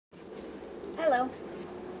Hello.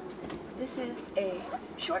 This is a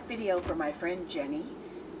short video for my friend Jenny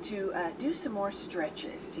to do some more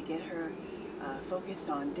stretches to get her focused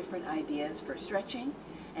on different ideas for stretching,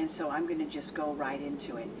 and so I'm going to just go right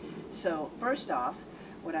into it. So first off,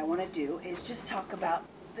 what I want to do is just talk about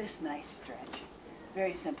this nice stretch.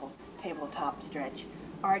 Very simple tabletop stretch.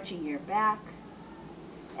 Arching your back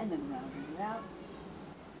and then rounding it out.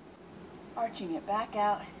 Arching it back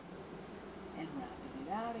out and rounding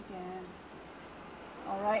it out again.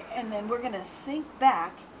 All right, and then we're going to sink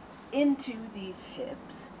back into these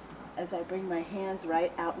hips as I bring my hands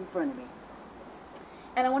right out in front of me.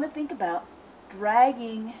 And I want to think about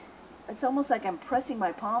dragging. It's almost like I'm pressing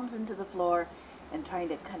my palms into the floor and trying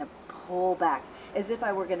to kind of pull back as if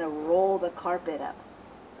I were going to roll the carpet up.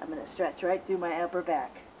 I'm going to stretch right through my upper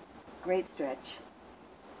back. Great stretch.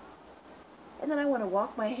 And then I want to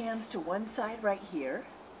walk my hands to one side right here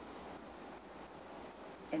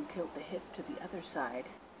and tilt the hip to the other side.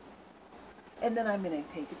 And then I'm going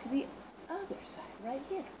to take it to the other side right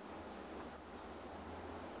here.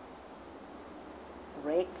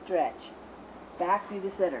 Great stretch. Back through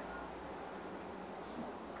the center.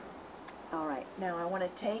 All right, now I want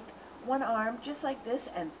to take one arm just like this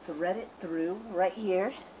and thread it through right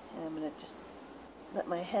here. And I'm going to just let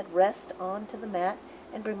my head rest onto the mat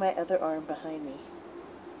and bring my other arm behind me.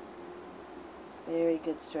 Very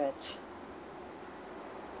good stretch.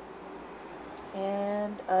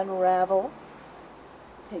 And unravel.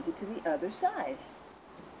 Take it to the other side.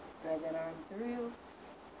 Thread that arm through.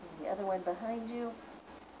 And the other one behind you.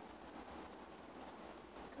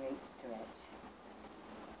 Great stretch.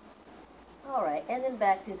 All right, and then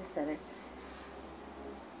back to the center.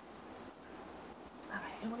 All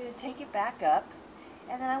right, and we're going to take it back up.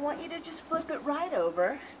 And then I want you to just flip it right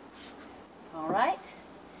over. All right?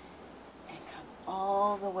 And come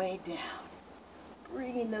all the way down.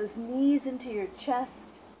 Bringing those knees into your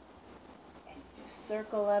chest. And just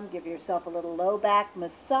circle them. Give yourself a little low back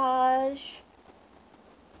massage.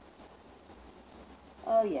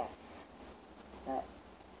 Oh, yes. That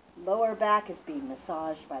lower back is being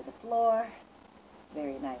massaged by the floor.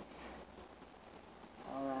 Very nice.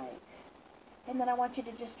 All right. And then I want you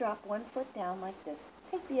to just drop one foot down like this.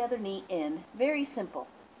 Take the other knee in. Very simple.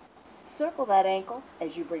 Circle that ankle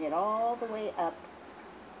as you bring it all the way up.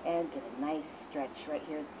 And get a nice stretch right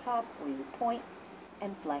here at the top where you point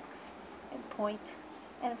and flex and point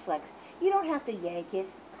and flex. You don't have to yank it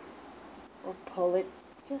or pull it.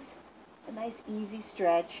 Just a nice easy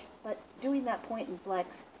stretch. But doing that point and flex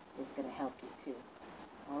is going to help you too.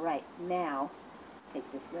 All right, now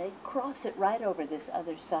take this leg, cross it right over this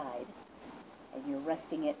other side. And you're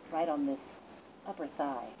resting it right on this upper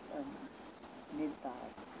thigh or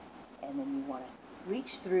mid-thigh. And then you want to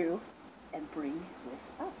reach through and bring this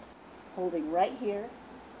up. Holding right here.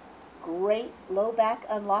 Great low back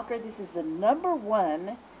unlocker. This is the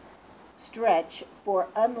 #1 stretch for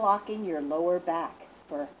unlocking your lower back.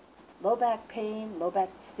 For low back pain, low back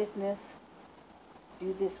stiffness,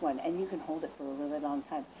 do this one. And you can hold it for a really long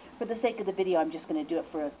time. For the sake of the video, I'm just going to do it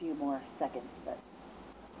for a few more seconds. But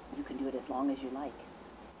you can do it as long as you like.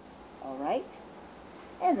 All right?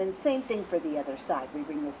 And then same thing for the other side. We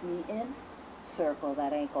bring this knee in, circle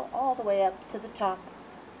that ankle all the way up to the top.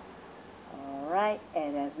 All right,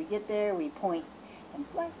 and as we get there, we point and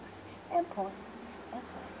flex, and point, and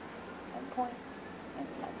flex, and point, and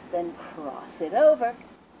flex. Then cross it over.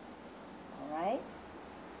 All right?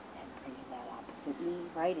 And bring that opposite knee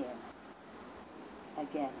right in.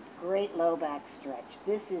 Again, great low back stretch.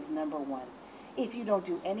 This is #1. If you don't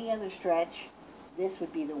do any other stretch, this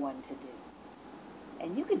would be the one to do.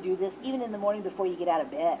 And you can do this even in the morning before you get out of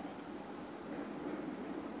bed.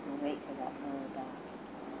 Wait for that lower back.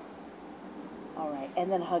 All right,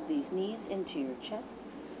 and then hug these knees into your chest.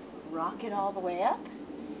 Rock it all the way up,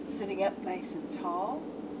 sitting up nice and tall,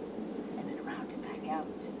 and then round it back out.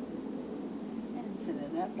 And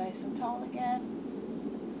sitting up nice and tall again.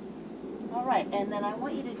 All right, and then I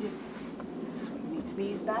want you to just swing these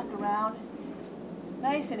knees back around.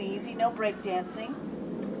 Nice and easy, no break dancing.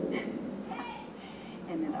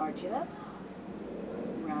 And then arch it up,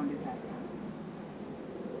 round it back out.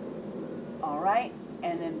 All right,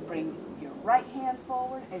 and then bring your right hand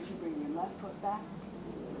forward as you bring your left foot back.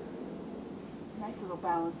 Nice little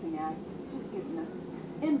balancing act, just getting us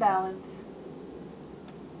in balance.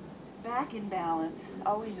 Back in balance,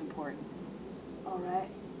 always important. All right.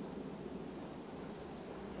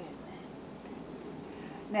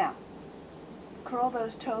 Now, curl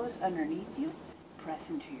those toes underneath you, press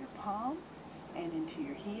into your palms and into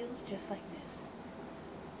your heels just like this.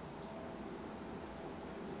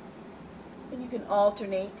 And you can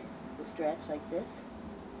alternate the stretch like this.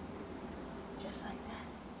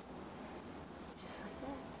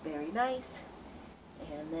 Very nice.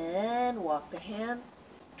 And then walk the hand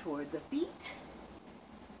toward the feet.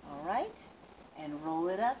 All right. And roll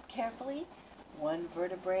it up carefully, one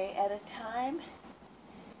vertebrae at a time.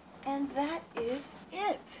 And that is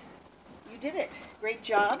it. You did it. Great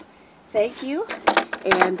job. Thank you.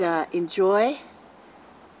 And enjoy.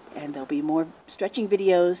 And there'll be more stretching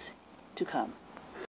videos to come.